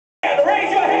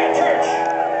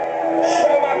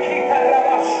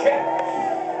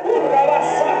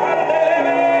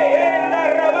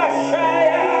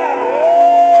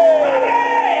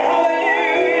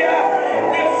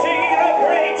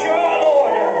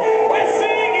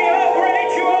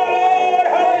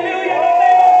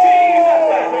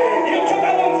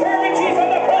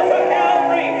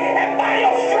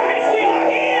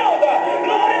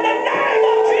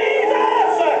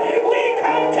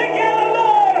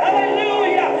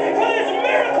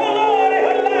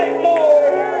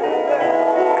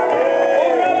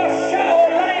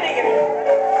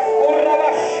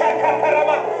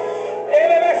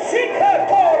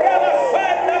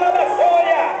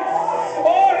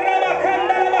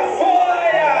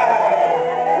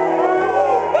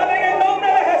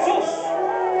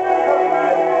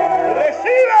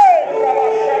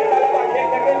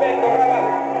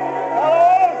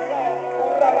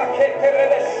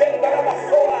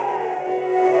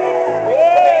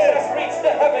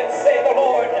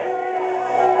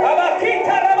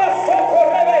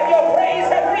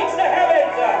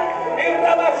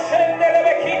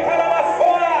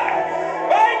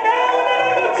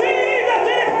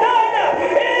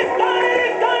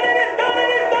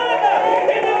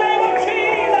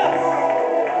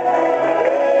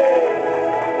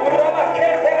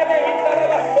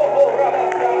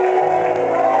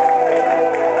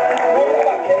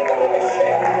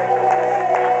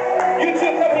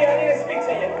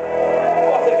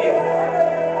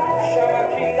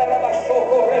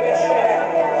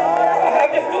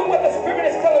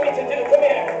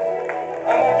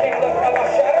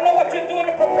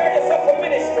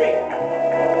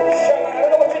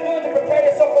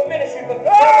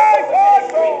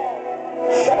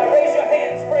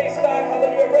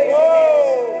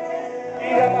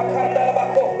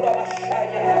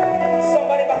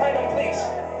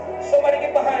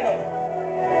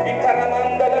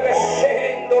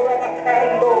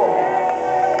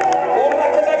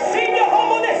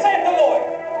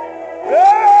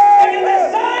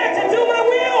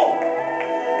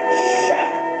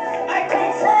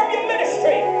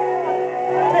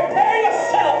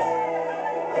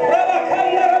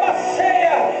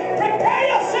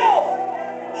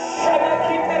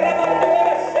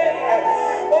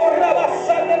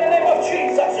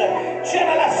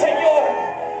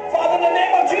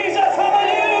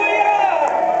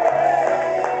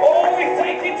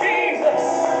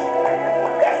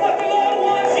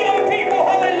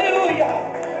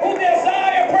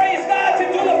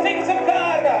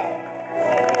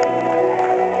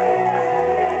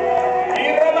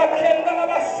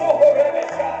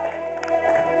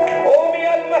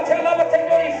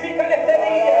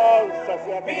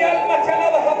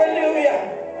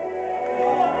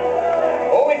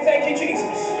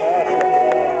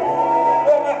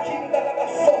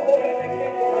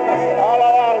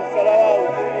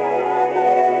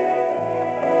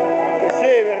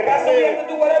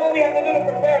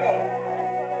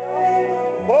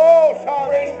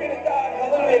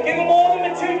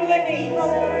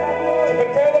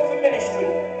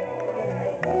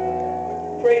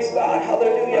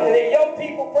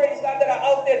people, praise God, that are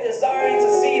out there desiring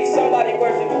to see if somebody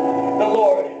worships the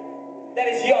Lord, that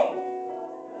is young,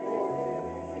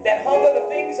 that hunger the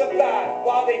things of God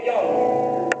while they're young.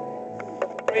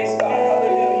 Praise God.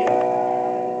 Hallelujah.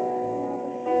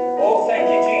 Oh, thank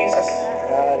you, Jesus.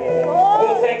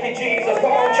 Oh, thank you, Jesus.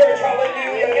 Come on, church.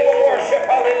 Hallelujah. Give him worship.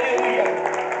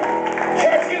 Hallelujah.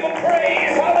 Church, give him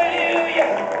praise.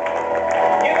 Hallelujah.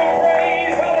 Give him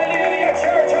praise. Hallelujah.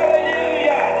 Church.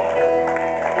 Hallelujah.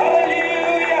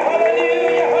 Hallelujah.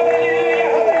 Hallelujah. Hallelujah.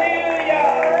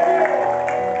 Hallelujah.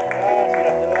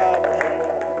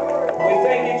 We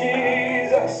thank you,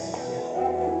 Jesus.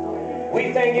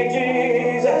 We thank you,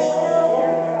 Jesus.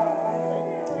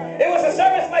 There was a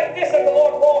service like this that the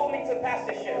Lord called me to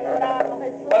pastorship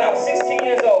when I was 16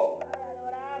 years old.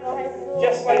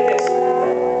 Just like this.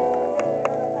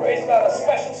 Praise God. A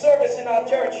special service in our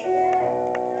church.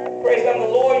 Praise God.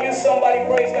 The Lord used somebody.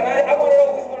 Praise God. I wanted to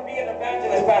always want to be an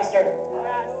evangelist, pastor.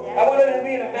 I wanted to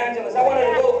be an evangelist. I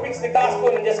wanted to go preach the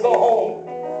gospel and just go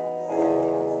home.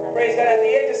 Praise God. At the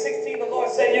age of 16, the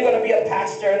Lord said, you're going to be a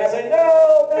pastor. And I said,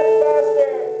 no, not a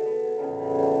pastor.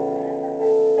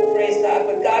 Praise God.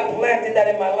 But God planted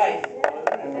that in my life.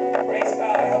 Praise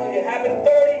God. Hallelujah. Happened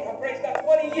 30, praise God,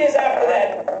 20 years after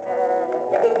that.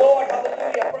 But the Lord,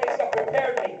 hallelujah, praise God,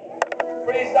 prepared me.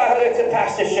 Praise God, hallelujah, to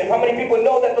pastorship. How many people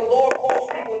know that the Lord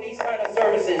calls people in these kind of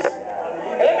services?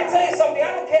 And let me tell you something.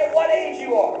 I don't care what age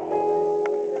you are.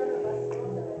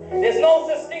 There's no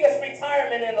such thing as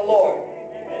retirement in the Lord.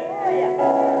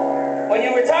 When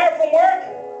you retire from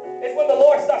work, it's when the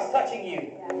Lord starts touching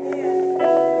you.